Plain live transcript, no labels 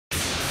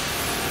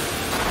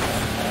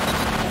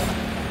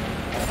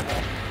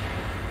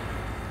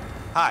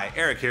Hi,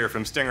 Eric here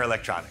from Stinger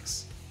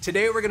Electronics.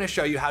 Today we're going to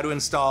show you how to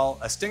install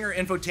a Stinger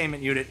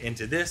infotainment unit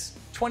into this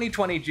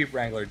 2020 Jeep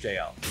Wrangler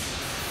JL.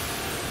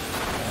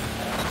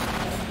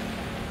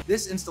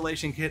 This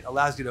installation kit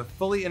allows you to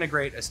fully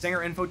integrate a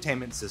Stinger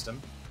infotainment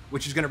system,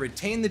 which is going to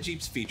retain the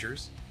Jeep's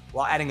features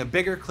while adding a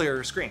bigger,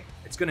 clearer screen.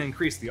 It's going to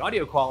increase the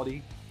audio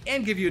quality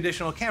and give you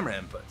additional camera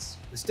inputs.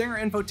 The Stinger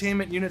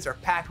infotainment units are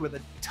packed with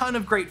a ton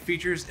of great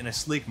features in a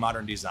sleek,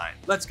 modern design.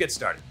 Let's get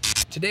started.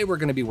 Today we're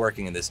going to be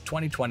working in this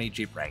 2020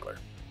 Jeep Wrangler.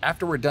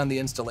 After we're done the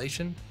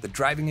installation, the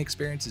driving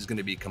experience is going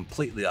to be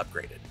completely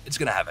upgraded. It's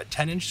going to have a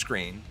 10-inch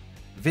screen,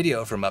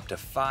 video from up to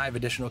 5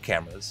 additional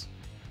cameras,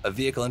 a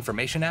vehicle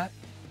information app,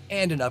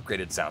 and an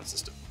upgraded sound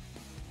system.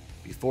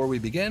 Before we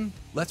begin,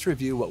 let's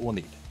review what we'll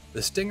need.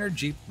 The Stinger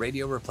Jeep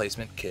radio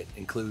replacement kit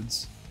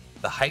includes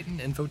the HEIGH10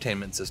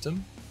 infotainment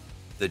system,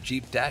 the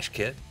Jeep dash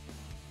kit,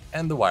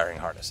 and the wiring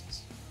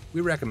harnesses.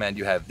 We recommend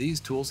you have these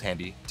tools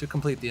handy to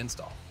complete the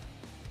install.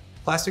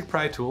 Plastic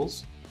pry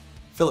tools,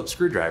 Phillips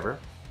screwdriver,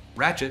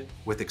 ratchet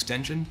with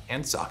extension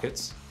and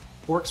sockets,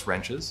 forks,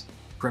 wrenches,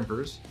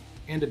 crimpers,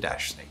 and a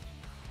dash snake.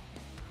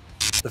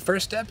 The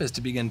first step is to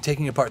begin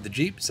taking apart the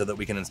Jeep so that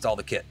we can install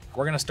the kit.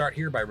 We're going to start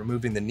here by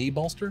removing the knee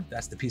bolster.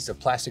 That's the piece of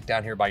plastic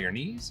down here by your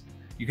knees.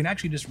 You can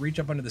actually just reach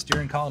up under the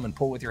steering column and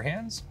pull with your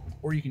hands,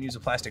 or you can use a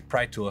plastic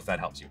pry tool if that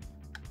helps you.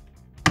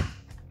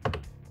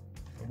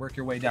 Work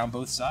your way down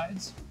both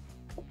sides.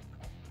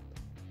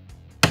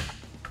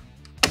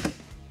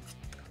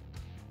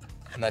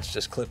 And that's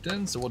just clipped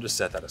in, so we'll just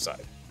set that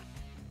aside.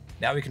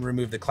 Now we can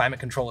remove the climate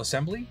control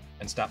assembly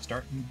and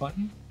stop-start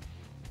button.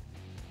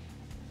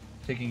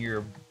 Taking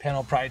your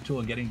panel pry tool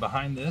and getting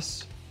behind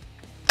this.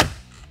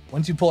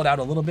 Once you pull it out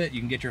a little bit, you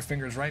can get your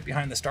fingers right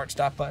behind the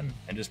start-stop button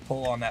and just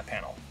pull on that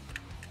panel.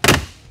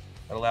 That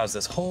allows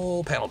this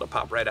whole panel to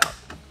pop right out.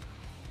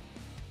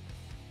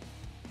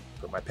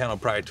 Put my panel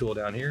pry tool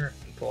down here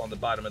and pull on the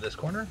bottom of this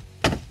corner.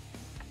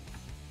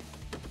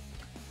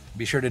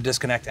 Be sure to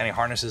disconnect any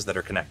harnesses that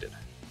are connected.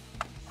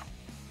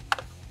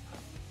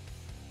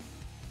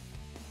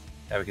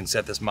 Now we can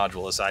set this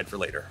module aside for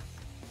later.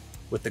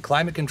 With the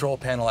climate control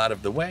panel out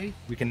of the way,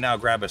 we can now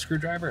grab a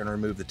screwdriver and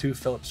remove the 2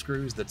 Phillips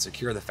screws that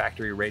secure the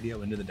factory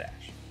radio into the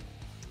dash.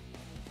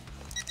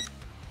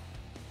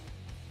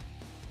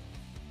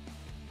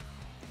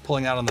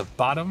 Pulling out on the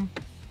bottom,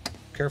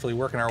 carefully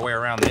working our way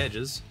around the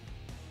edges,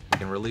 we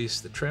can release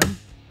the trim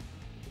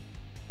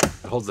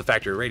that holds the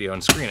factory radio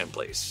and screen in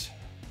place.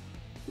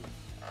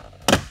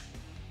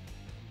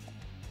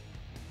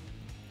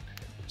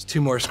 There's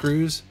 2 more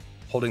screws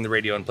holding the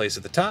radio in place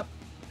at the top,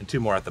 and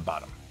 2 more at the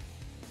bottom.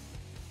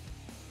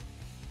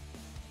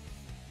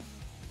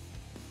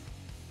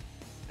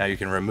 Now you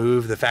can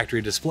remove the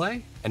factory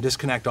display and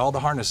disconnect all the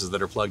harnesses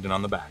that are plugged in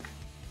on the back.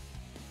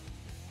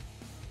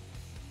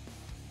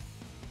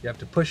 You have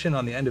to push in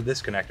on the end of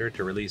this connector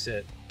to release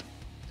it,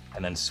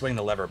 and then swing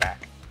the lever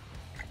back.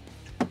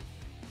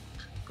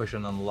 Push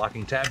in on the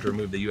locking tab to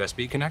remove the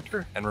USB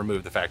connector and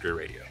remove the factory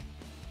radio.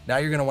 Now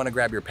you're going to want to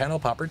grab your panel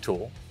popper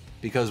tool,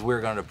 because we're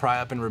going to pry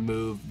up and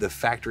remove the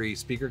factory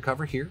speaker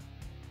cover here.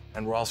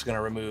 And we're also going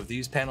to remove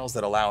these panels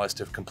that allow us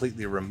to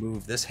completely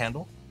remove this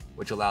handle,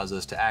 which allows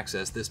us to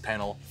access this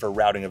panel for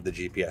routing of the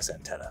GPS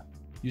antenna.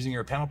 Using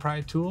your panel pry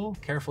tool,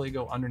 carefully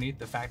go underneath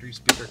the factory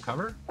speaker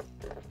cover,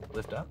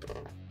 lift up.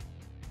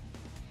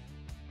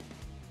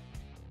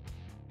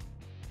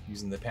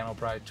 Using the panel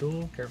pry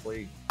tool,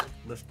 carefully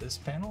lift this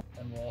panel,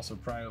 and we'll also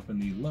pry open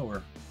the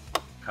lower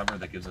cover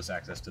that gives us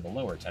access to the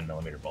lower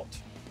 10mm bolt.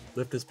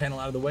 Lift this panel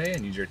out of the way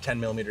and use your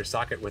 10mm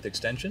socket with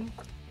extension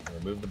and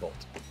remove the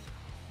bolt.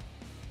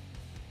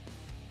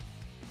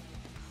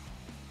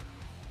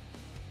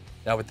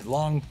 Now with the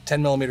long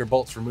 10mm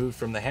bolts removed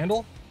from the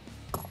handle,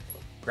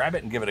 grab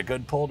it and give it a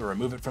good pull to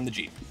remove it from the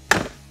Jeep.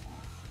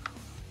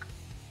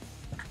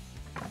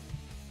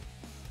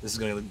 This is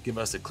going to give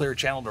us a clear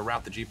channel to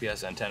route the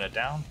GPS antenna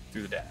down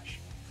through the dash.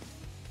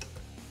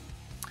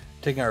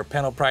 Taking our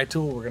panel pry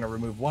tool, we're going to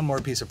remove one more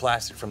piece of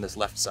plastic from this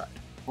left side.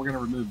 We're going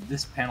to remove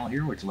this panel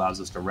here, which allows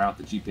us to route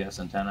the GPS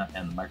antenna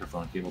and the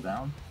microphone cable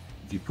down.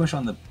 If you push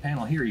on the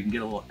panel here, you can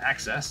get a little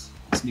access,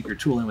 sneak your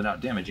tool in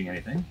without damaging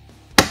anything.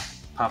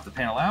 Pop the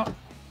panel out,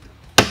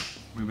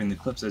 moving the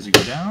clips as you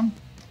go down.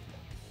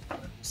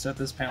 Set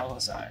this panel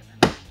aside.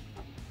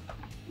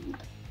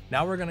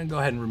 Now we're going to go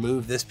ahead and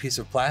remove this piece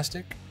of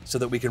plastic so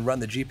that we can run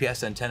the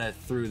GPS antenna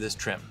through this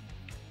trim.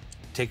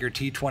 Take your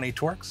T20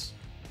 Torx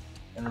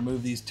and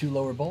remove these 2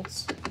 lower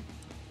bolts.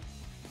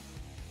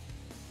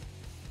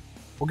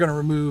 We're going to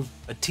remove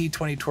a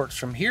T20 Torx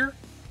from here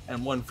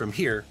and one from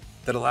here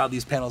that allow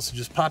these panels to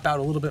just pop out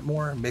a little bit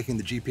more, making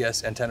the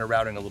GPS antenna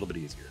routing a little bit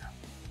easier.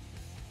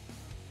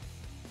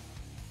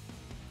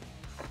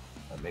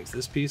 That makes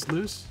this piece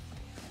loose.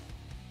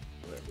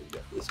 We've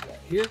got this guy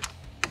here.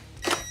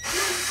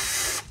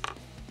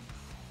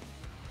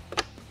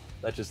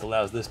 That just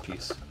allows this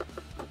piece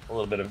a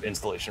little bit of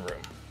installation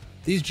room.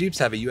 These Jeeps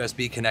have a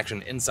USB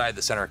connection inside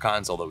the center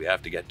console that we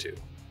have to get to.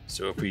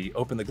 So if we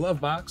open the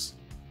glove box,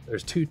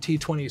 there's 2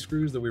 T20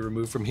 screws that we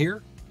remove from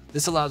here.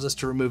 This allows us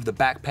to remove the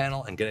back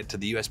panel and get it to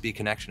the USB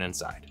connection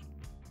inside.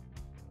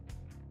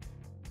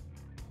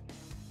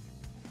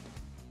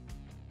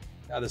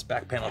 Now this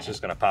back panel is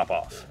just going to pop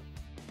off.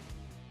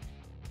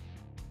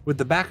 With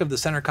the back of the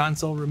center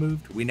console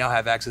removed, we now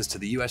have access to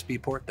the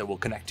USB port that we'll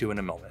connect to in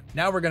a moment.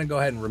 Now we're going to go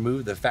ahead and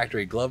remove the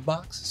factory glove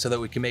box so that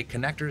we can make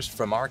connectors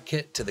from our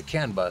kit to the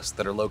CAN bus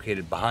that are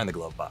located behind the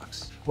glove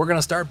box. We're going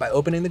to start by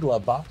opening the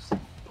glove box,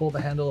 pull the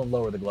handle and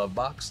lower the glove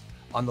box.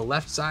 On the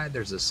left side,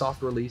 there's a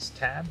soft release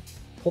tab.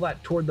 Pull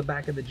that toward the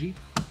back of the Jeep.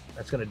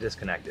 That's going to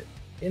disconnect it.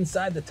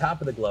 Inside the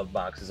top of the glove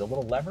box is a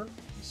little lever.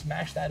 You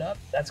smash that up.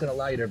 That's going to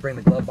allow you to bring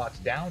the glove box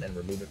down and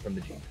remove it from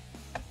the Jeep.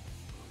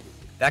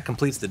 That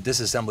completes the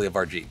disassembly of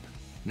our Jeep.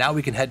 Now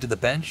we can head to the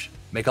bench,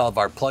 make all of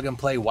our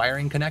plug-and-play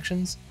wiring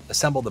connections,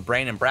 assemble the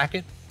brain and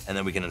bracket, and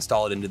then we can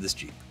install it into this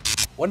Jeep.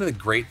 One of the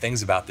great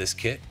things about this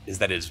kit is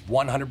that it is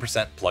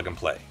 100%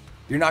 plug-and-play.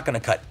 You're not going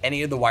to cut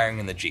any of the wiring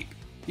in the Jeep.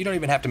 You don't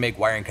even have to make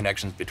wiring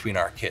connections between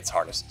our kit's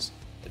harnesses.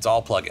 It's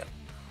all plug-in.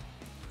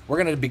 We're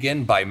going to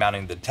begin by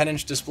mounting the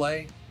 10-inch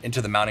display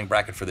into the mounting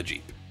bracket for the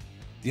Jeep.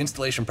 The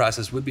installation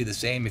process would be the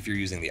same if you're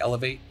using the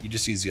Elevate, you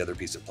just use the other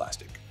piece of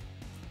plastic.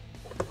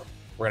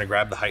 We're going to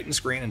grab the HEIGH10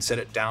 screen and set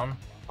it down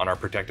on our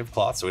protective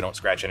cloth so we don't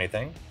scratch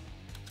anything.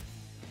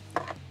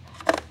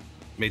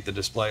 Mate the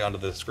display onto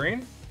the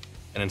screen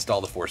and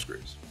install the 4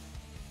 screws.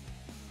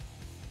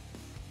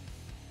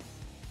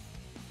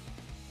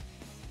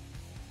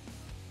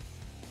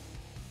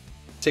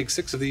 Take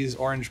 6 of these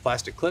orange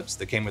plastic clips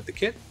that came with the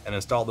kit and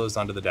install those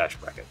onto the dash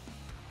bracket.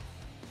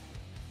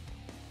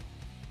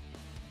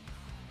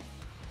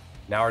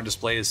 Now our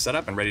display is set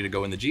up and ready to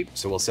go in the Jeep,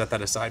 so we'll set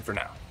that aside for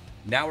now.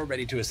 Now we're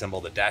ready to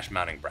assemble the dash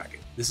mounting bracket.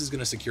 This is going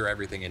to secure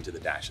everything into the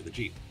dash of the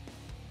Jeep.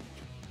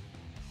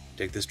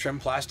 Take this trim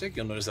plastic,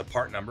 you'll notice a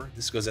part number.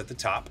 This goes at the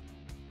top.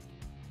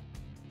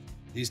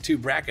 These 2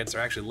 brackets are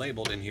actually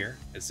labeled in here.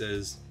 It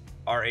says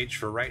RH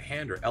for right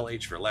hand or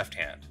LH for left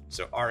hand.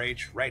 So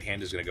RH, right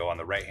hand, is going to go on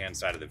the right hand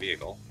side of the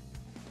vehicle.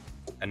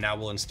 And now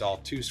we'll install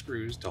 2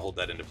 screws to hold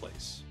that into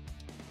place.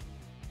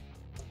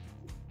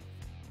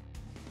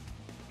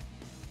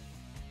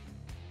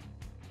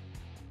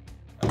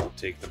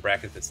 Take the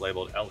bracket that's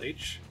labeled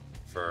LH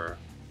for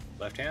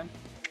left hand,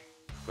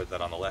 put that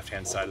on the left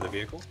hand side of the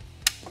vehicle,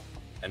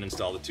 and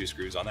install the 2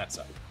 screws on that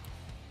side.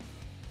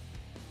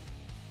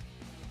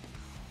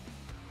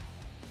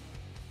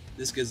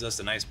 This gives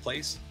us a nice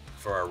place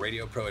for our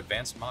Radio Pro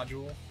Advanced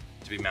module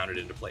to be mounted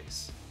into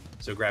place.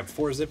 So grab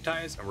 4 zip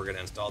ties and we're going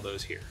to install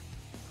those here.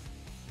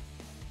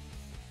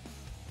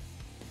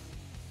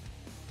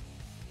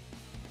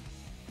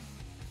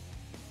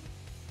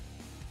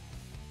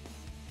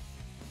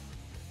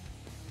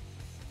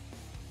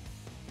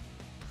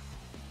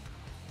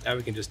 Now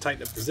we can just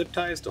tighten up the zip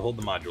ties to hold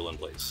the module in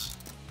place.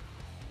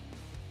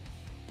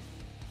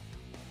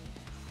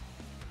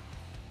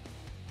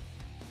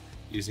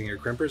 Using your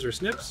crimpers or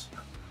snips,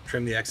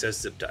 trim the excess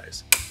zip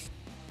ties.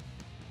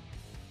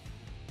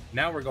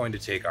 Now we're going to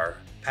take our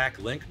pack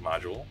link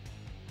module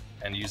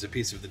and use a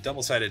piece of the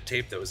double-sided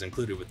tape that was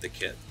included with the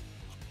kit.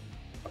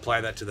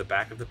 Apply that to the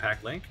back of the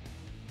pack link,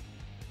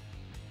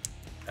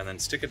 and then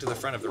stick it to the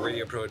front of the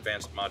Radio Pro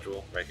Advanced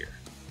module right here.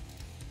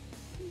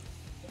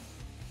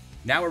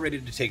 Now we're ready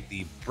to take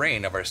the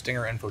brain of our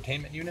Stinger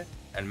infotainment unit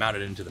and mount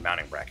it into the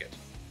mounting bracket.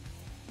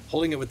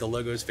 Holding it with the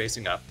logos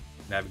facing up,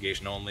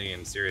 navigation only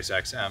and Sirius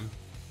XM,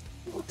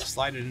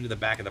 slide it into the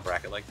back of the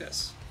bracket like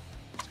this.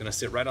 It's going to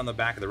sit right on the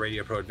back of the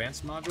Radio Pro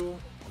Advanced module,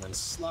 and then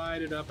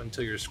slide it up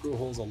until your screw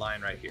holes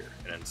align right here,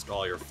 and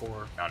install your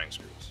 4 mounting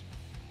screws.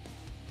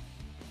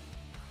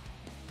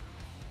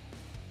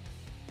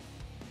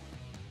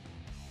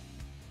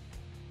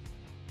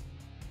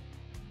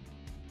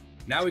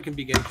 Now we can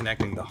begin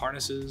connecting the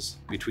harnesses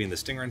between the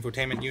Stinger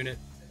infotainment unit,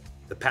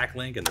 the pack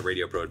link, and the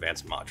Radio Pro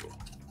Advanced module.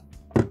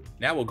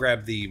 Now we'll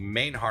grab the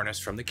main harness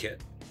from the kit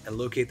and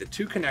locate the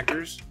 2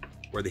 connectors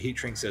where the heat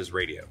shrink says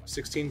radio,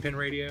 16-pin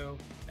radio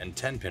and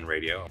 10-pin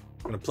radio.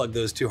 I'm going to plug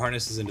those 2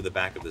 harnesses into the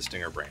back of the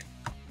Stinger brain.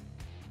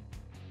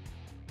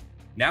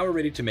 Now we're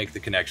ready to make the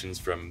connections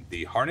from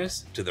the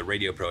harness to the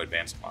Radio Pro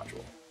Advanced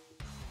module.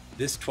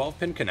 This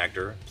 12-pin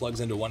connector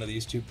plugs into one of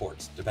these 2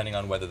 ports, depending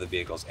on whether the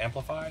vehicle is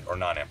amplified or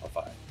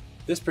non-amplified.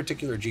 This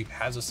particular Jeep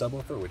has a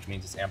subwoofer, which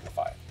means it's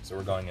amplified, so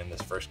we're going in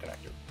this first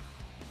connector.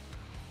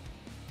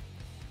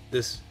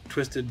 This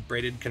twisted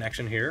braided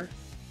connection here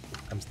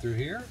comes through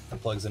here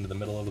and plugs into the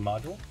middle of the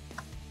module.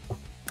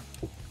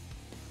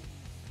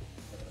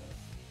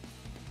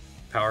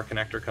 Power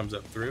connector comes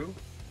up through,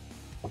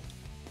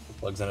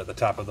 plugs in at the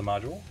top of the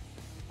module.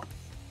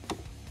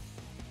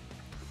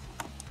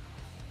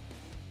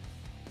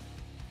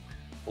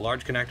 A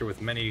large connector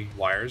with many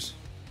wires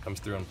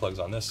comes through and plugs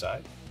on this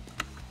side.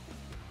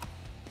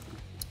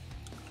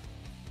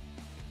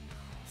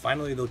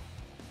 Finally, the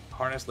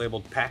harness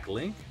labeled Pack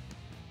Link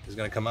is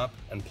going to come up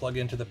and plug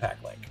into the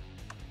Pack Link.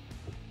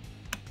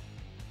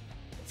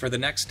 For the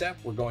next step,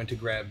 we're going to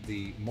grab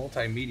the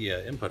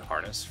multimedia input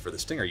harness for the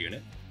Stinger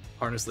unit,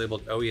 harness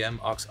labeled OEM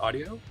aux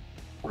audio,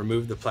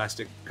 remove the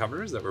plastic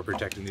covers that were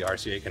protecting the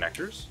RCA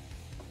connectors,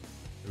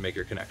 and make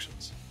your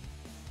connections.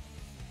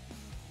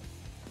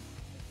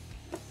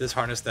 This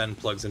harness then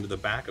plugs into the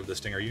back of the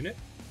Stinger unit.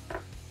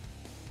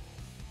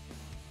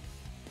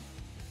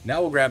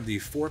 Now we'll grab the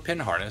 4-pin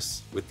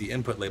harness with the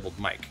input labeled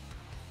mic.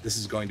 This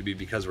is going to be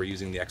because we're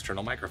using the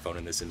external microphone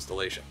in this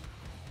installation.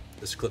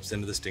 This clips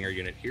into the Stinger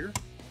unit here.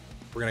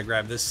 We're going to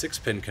grab this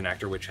 6-pin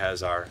connector, which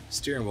has our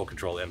steering wheel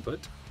control input,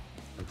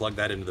 and plug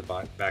that into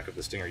the back of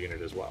the Stinger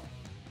unit as well.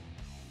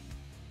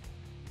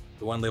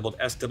 The one labeled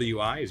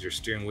SWI is your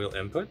steering wheel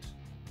input.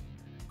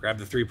 Grab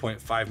the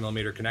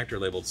 3.5mm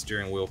connector labeled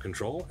steering wheel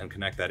control and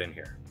connect that in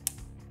here.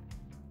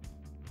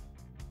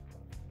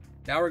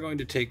 Now we're going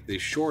to take the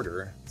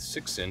shorter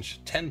 6-inch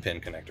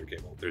 10-pin connector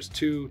cable. There's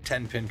two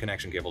 10-pin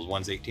connection cables.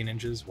 One's 18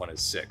 inches, one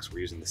is 6. We're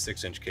using the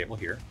 6-inch cable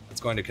here. It's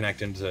going to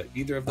connect into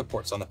either of the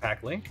ports on the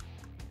pack link,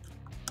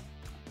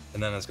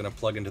 and then it's going to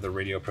plug into the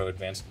Radio Pro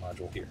Advanced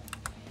module here.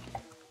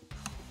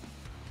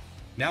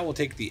 Now we'll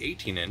take the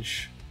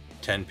 18-inch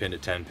 10-pin to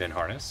 10-pin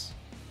harness,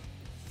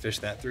 fish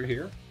that through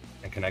here,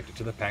 and connect it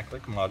to the pack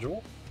link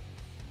module,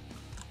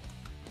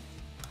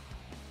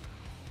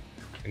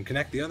 and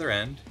connect the other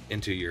end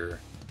into your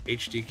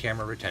HD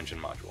camera retention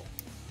module.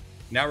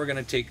 Now we're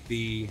going to take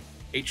the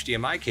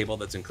HDMI cable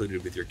that's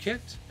included with your kit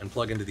and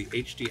plug into the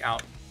HD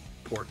out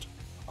port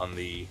on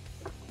the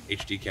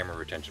HD camera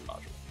retention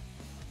module.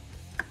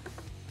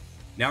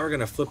 Now we're going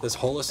to flip this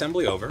whole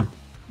assembly over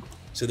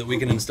so that we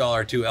can install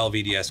our two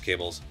LVDS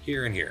cables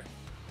here and here,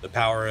 the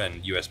power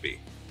and USB.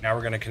 Now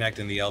we're going to connect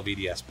in the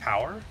LVDS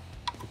power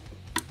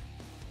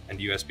and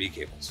USB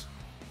cables.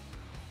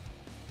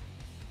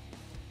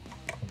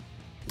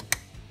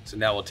 So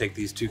now we'll take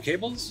these two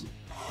cables,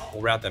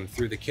 we'll route them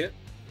through the kit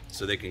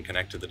so they can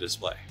connect to the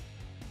display.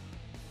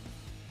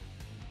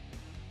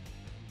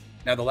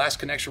 Now the last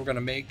connection we're going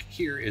to make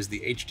here is the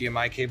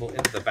HDMI cable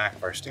into the back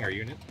of our Stinger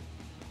unit.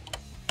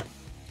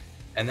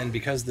 And then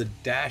because the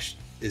dash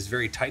is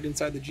very tight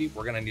inside the Jeep,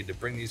 we're going to need to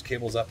bring these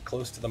cables up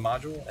close to the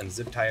module and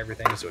zip tie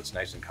everything so it's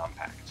nice and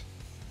compact.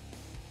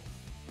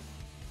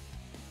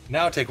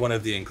 Now take one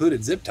of the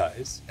included zip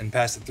ties and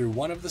pass it through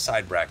one of the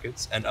side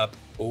brackets and up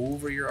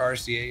over your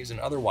RCAs and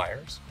other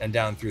wires and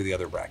down through the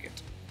other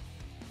bracket.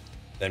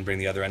 Then bring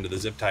the other end of the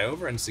zip tie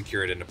over and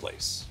secure it into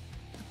place.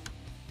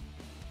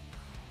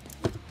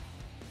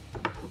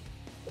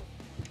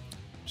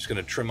 Just going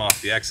to trim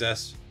off the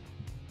excess.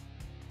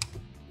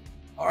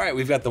 All right,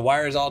 we've got the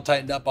wires all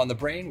tightened up on the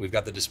brain. We've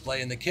got the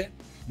display in the kit.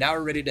 Now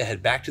we're ready to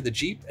head back to the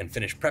Jeep and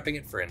finish prepping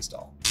it for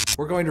install.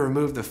 We're going to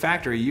remove the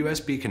factory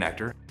USB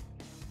connector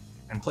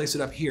and place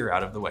it up here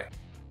out of the way.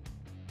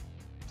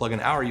 Plug in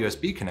our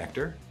USB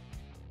connector,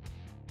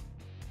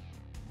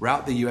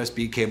 route the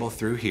USB cable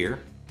through here,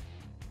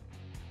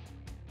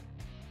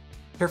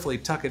 carefully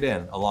tuck it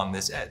in along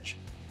this edge.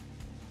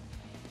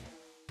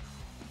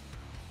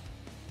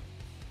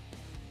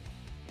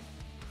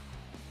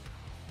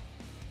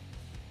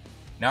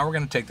 Now we're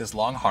going to take this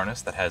long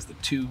harness that has the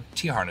two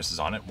T-harnesses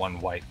on it, one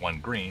white,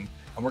 one green,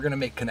 and we're going to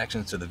make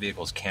connections to the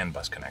vehicle's CAN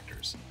bus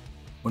connectors.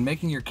 When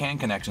making your CAN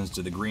connections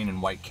to the green and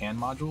white CAN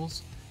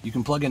modules, you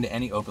can plug into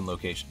any open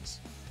locations.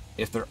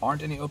 If there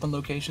aren't any open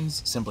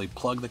locations, simply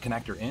plug the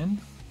connector in,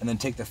 and then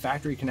take the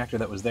factory connector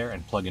that was there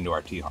and plug into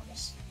our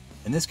T-harness.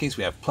 In this case,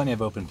 we have plenty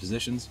of open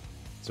positions,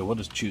 so we'll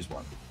just choose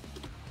one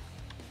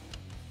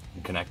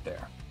and connect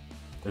there.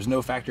 There's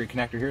no factory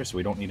connector here, so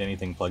we don't need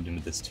anything plugged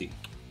into this T.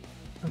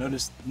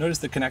 Notice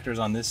the connectors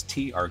on this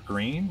T are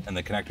green and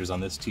the connectors on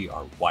this T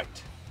are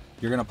white.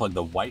 You're going to plug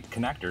the white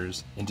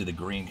connectors into the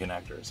green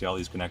connectors. See, all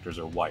these connectors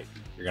are white.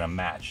 You're going to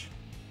match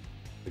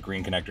the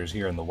green connectors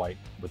here and the white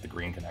with the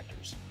green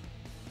connectors.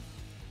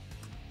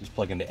 Just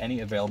plug into any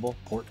available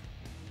port.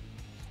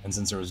 And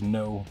since there was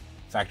no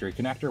factory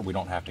connector, we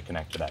don't have to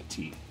connect to that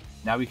T.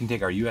 Now we can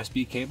take our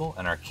USB cable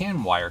and our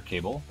CAN wire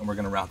cable, and we're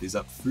going to route these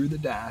up through the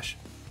dash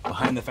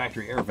behind the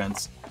factory air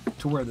vents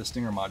to where the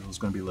Stinger module is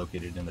going to be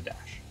located in the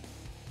dash.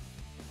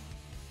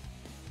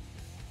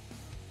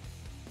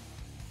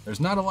 There's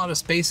not a lot of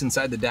space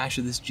inside the dash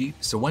of this Jeep,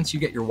 so once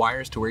you get your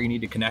wires to where you need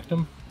to connect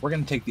them, we're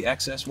going to take the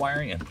excess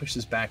wiring and push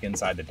this back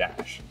inside the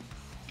dash.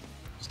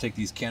 Just take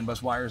these CAN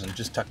bus wires and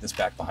just tuck this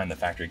back behind the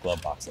factory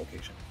glove box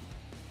location.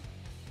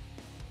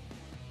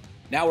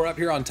 Now we're up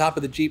here on top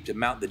of the Jeep to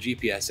mount the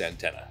GPS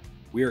antenna.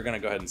 We are going to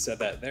go ahead and set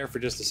that there for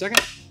just a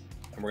second,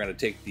 and we're going to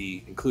take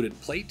the included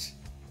plate,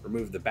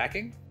 remove the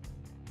backing,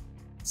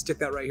 stick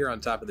that right here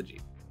on top of the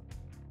Jeep.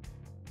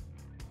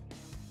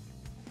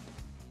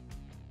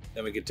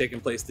 Then we can take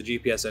and place the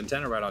GPS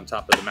antenna right on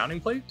top of the mounting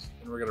plate,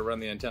 and we're going to run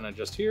the antenna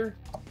just here,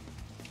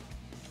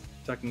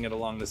 tucking it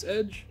along this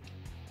edge.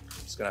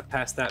 Just going to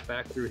pass that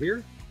back through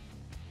here.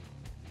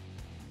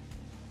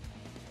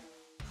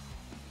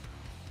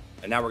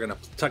 And now we're going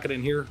to tuck it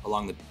in here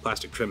along the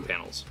plastic trim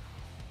panels.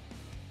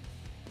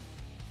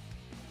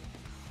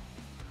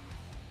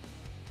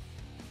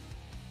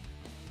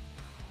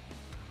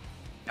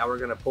 Now we're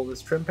going to pull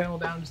this trim panel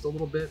down just a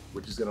little bit,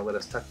 which is going to let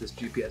us tuck this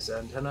GPS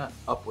antenna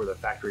up where the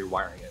factory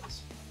wiring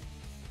is.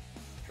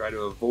 Try to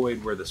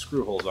avoid where the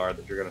screw holes are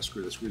that you're going to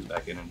screw the screws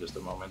back in just a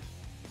moment.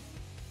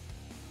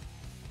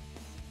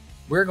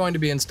 We're going to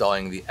be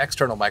installing the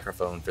external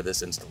microphone for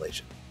this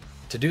installation.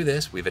 To do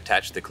this, we've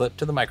attached the clip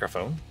to the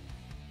microphone.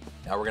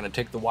 Now we're going to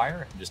take the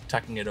wire and just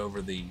tucking it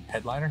over the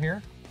headliner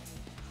here.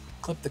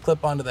 Clip the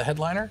clip onto the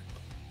headliner,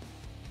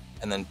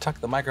 and then tuck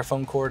the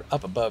microphone cord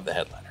up above the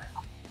headliner.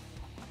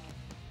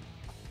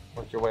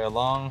 Work your way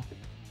along,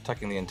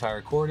 tucking the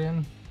entire cord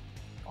in,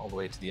 all the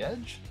way to the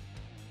edge.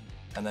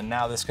 And then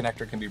now this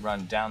connector can be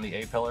run down the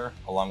A-pillar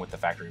along with the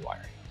factory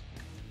wiring.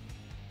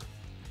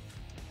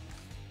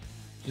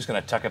 Just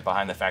gonna tuck it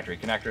behind the factory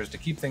connectors to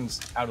keep things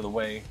out of the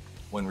way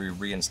when we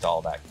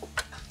reinstall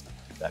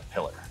that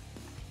pillar.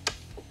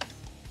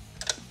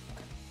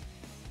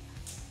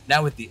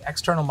 Now with the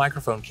external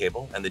microphone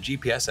cable and the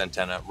GPS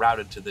antenna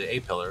routed to the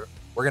A-pillar,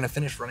 we're gonna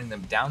finish running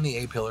them down the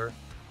A-pillar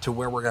to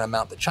where we're gonna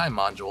mount the chime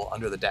module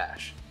under the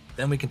dash.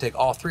 Then we can take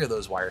all three of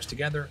those wires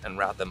together and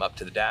route them up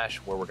to the dash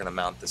where we're gonna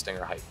mount the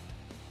Stinger HEIGH.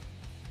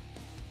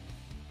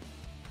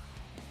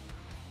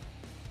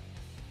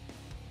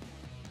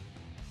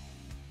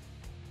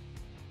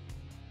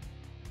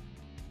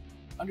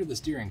 Under the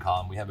steering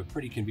column, we have a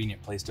pretty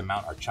convenient place to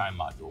mount our chime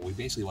module. We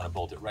basically want to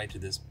bolt it right to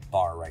this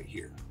bar right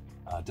here.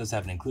 It does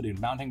have an included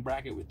mounting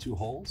bracket with 2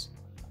 holes.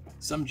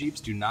 Some Jeeps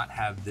do not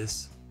have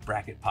this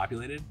bracket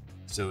populated,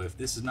 so if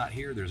this is not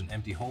here, there's an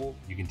empty hole.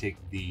 You can take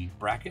the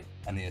bracket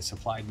and the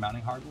supplied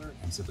mounting hardware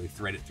and simply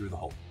thread it through the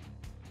hole.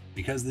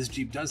 Because this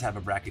Jeep does have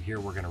a bracket here,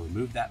 we're going to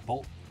remove that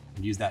bolt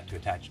and use that to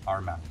attach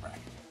our mounting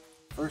bracket.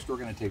 First, we're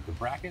going to take the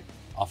bracket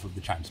off of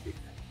the chime speaker.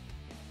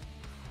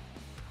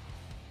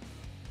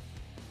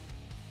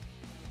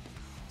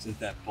 Since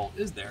that bolt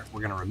is there,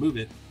 we're going to remove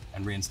it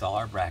and reinstall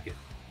our bracket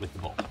with the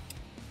bolt.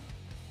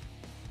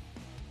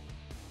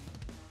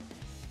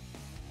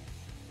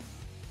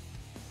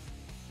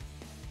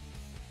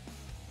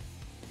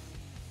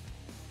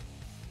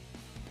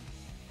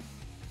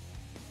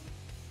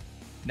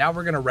 Now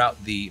we're going to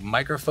route the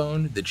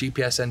microphone, the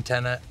GPS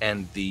antenna,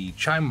 and the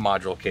chime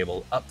module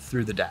cable up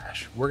through the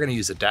dash. We're going to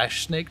use a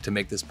dash snake to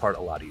make this part a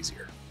lot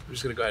easier. We're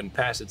just going to go ahead and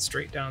pass it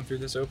straight down through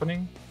this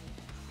opening,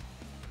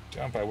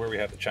 down by where we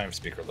have the chime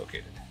speaker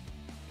located.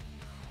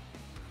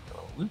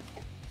 Loop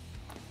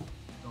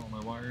all my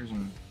wires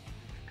and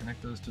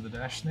connect those to the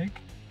dash snake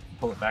and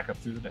pull it back up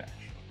through the dash.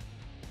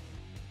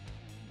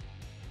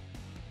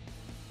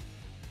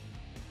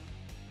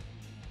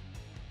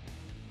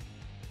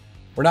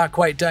 We're not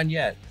quite done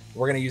yet.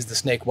 We're going to use the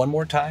snake one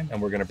more time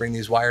and we're going to bring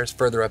these wires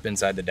further up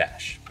inside the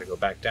dash. I go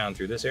back down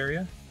through this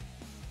area,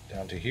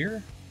 down to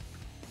here.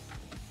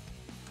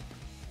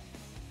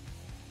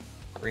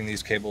 Bring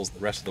these cables the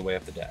rest of the way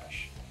up the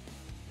dash.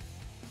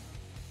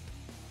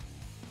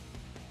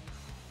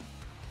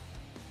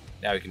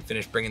 Now we can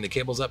finish bringing the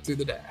cables up through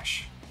the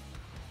dash.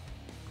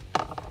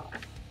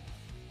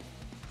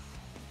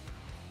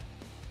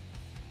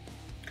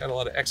 Got a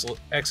lot of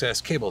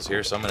excess cables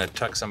here, so I'm going to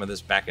tuck some of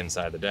this back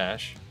inside the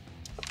dash.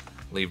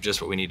 Leave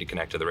just what we need to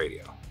connect to the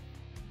radio.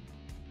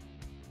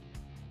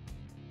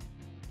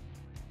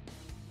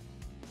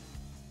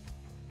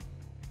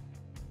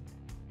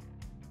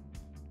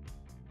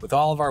 With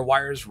all of our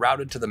wires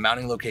routed to the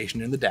mounting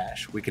location in the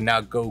dash, we can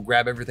now go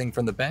grab everything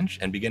from the bench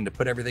and begin to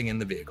put everything in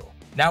the vehicle.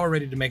 Now we're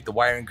ready to make the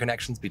wiring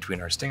connections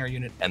between our Stinger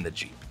unit and the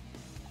Jeep.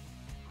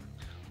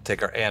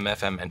 Take our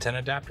AM/FM antenna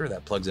adapter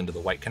that plugs into the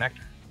white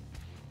connector.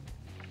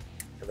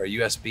 Have our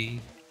USB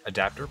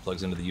adapter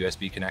plugs into the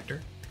USB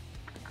connector.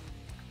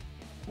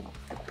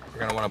 We're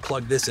going to want to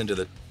plug this into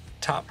the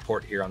top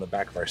port here on the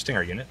back of our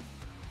Stinger unit.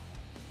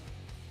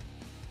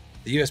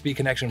 The USB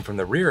connection from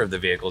the rear of the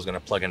vehicle is going to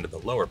plug into the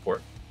lower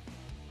port.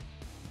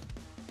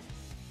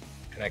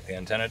 Connect the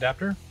antenna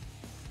adapter,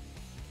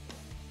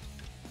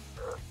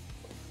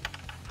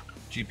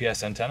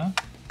 GPS antenna,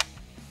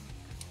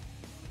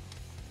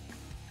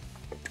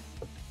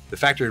 the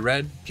factory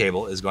red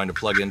cable is going to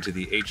plug into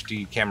the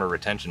HD camera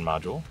retention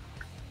module.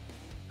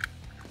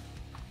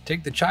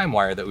 Take the chime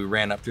wire that we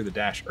ran up through the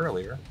dash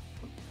earlier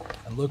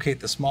and locate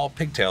the small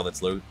pigtail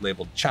that's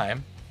labeled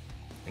chime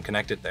and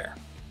connect it there.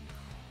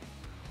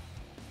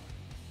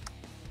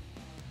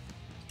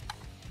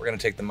 We're going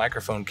to take the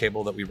microphone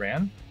cable that we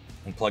ran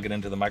and plug it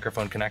into the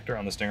microphone connector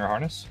on the Stinger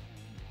harness.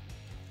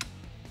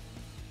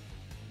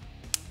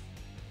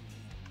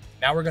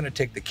 Now we're going to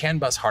take the CAN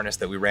bus harness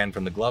that we ran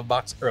from the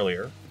Glovebox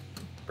earlier,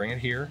 bring it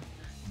here,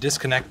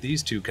 disconnect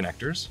these 2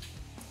 connectors,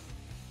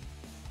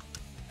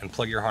 and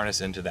plug your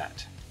harness into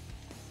that.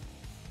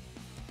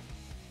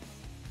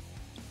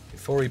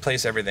 Before we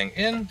place everything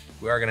in,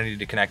 we are going to need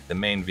to connect the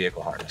main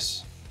vehicle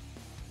harness.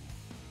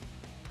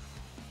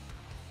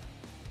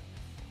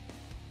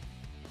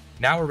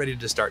 Now we're ready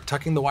to start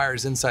tucking the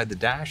wires inside the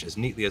dash as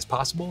neatly as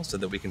possible so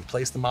that we can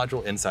place the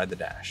module inside the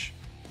dash.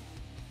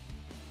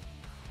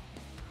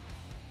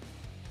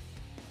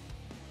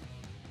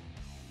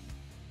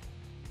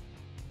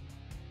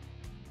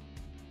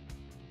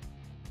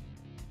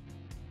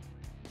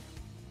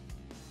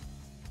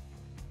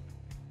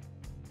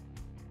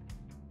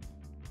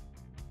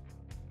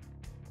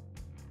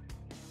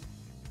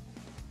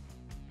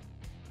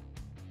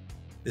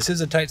 This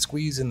is a tight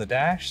squeeze in the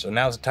dash, so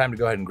now's the time to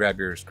go ahead and grab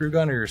your screw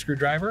gun or your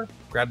screwdriver,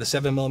 grab the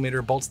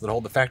 7mm bolts that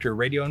hold the factory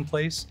radio in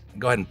place,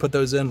 and go ahead and put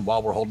those in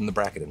while we're holding the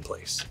bracket in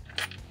place.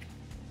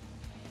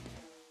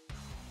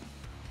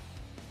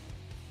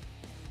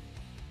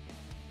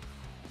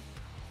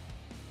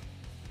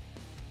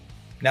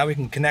 Now we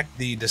can connect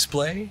the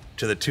display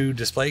to the 2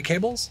 display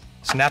cables,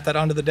 snap that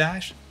onto the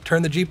dash,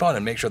 turn the Jeep on,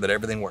 and make sure that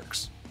everything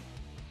works.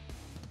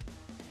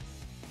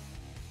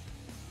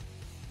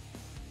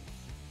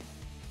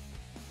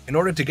 In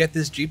order to get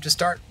this Jeep to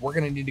start, we're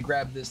going to need to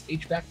grab this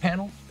HVAC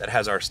panel that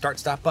has our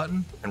start-stop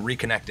button and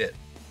reconnect it.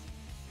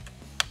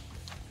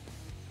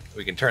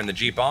 We can turn the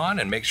Jeep on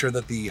and make sure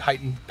that the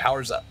HEIGH10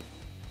 powers up.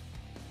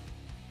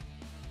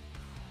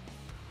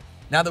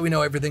 Now that we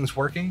know everything's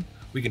working,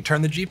 we can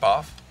turn the Jeep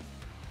off.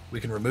 We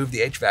can remove the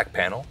HVAC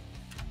panel.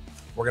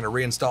 We're going to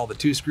reinstall the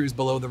 2 screws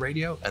below the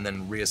radio and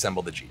then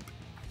reassemble the Jeep.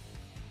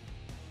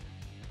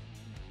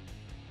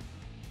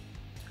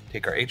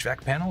 Take our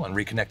HVAC panel and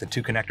reconnect the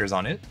 2 connectors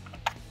on it.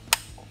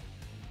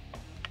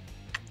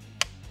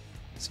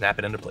 Snap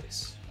it into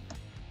place.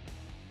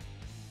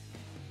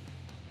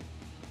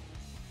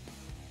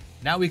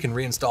 Now we can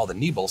reinstall the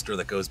knee bolster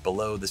that goes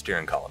below the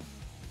steering column.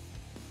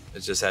 It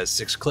just has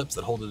 6 clips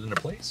that hold it into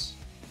place.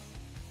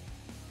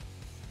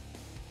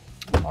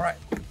 All right,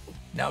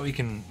 now we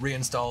can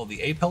reinstall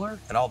the A-pillar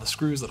and all the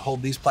screws that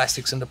hold these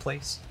plastics into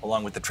place,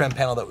 along with the trim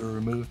panel that we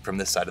removed from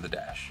this side of the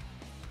dash.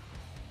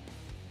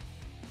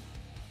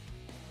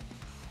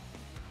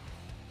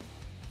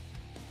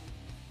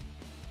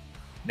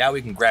 Now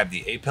we can grab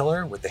the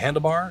A-pillar with the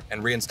handlebar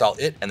and reinstall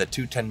it and the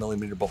 2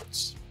 10mm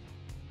bolts.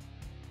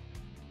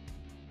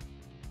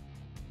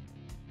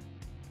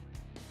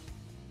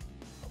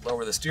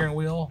 Lower the steering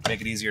wheel,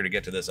 make it easier to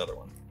get to this other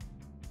one.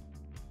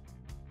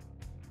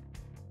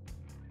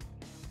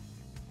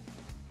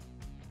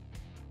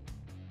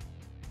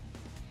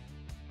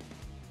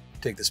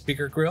 Take the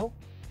speaker grill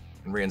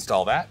and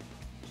reinstall that.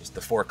 Just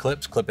the 4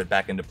 clips, clip it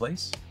back into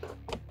place.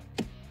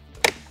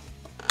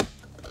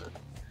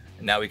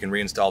 And now we can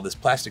reinstall this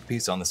plastic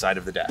piece on the side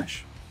of the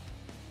dash.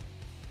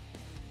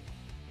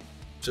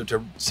 So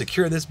to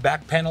secure this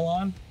back panel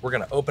on, we're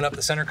going to open up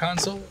the center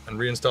console and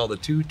reinstall the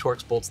 2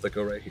 Torx bolts that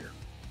go right here.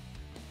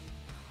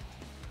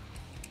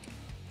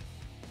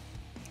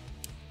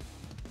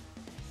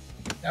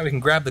 Now we can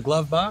grab the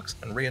glove box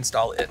and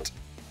reinstall it.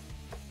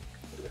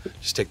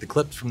 Just take the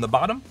clips from the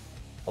bottom,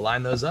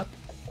 align those up,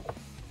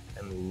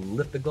 and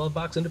lift the glove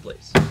box into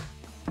place.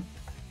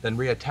 Then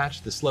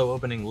reattach the slow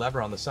opening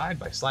lever on the side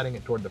by sliding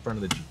it toward the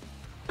front of the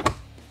Jeep.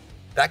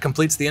 That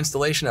completes the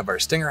installation of our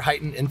Stinger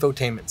HEIGH10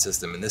 infotainment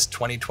system in this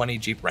 2020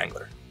 Jeep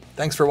Wrangler.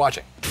 Thanks for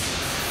watching.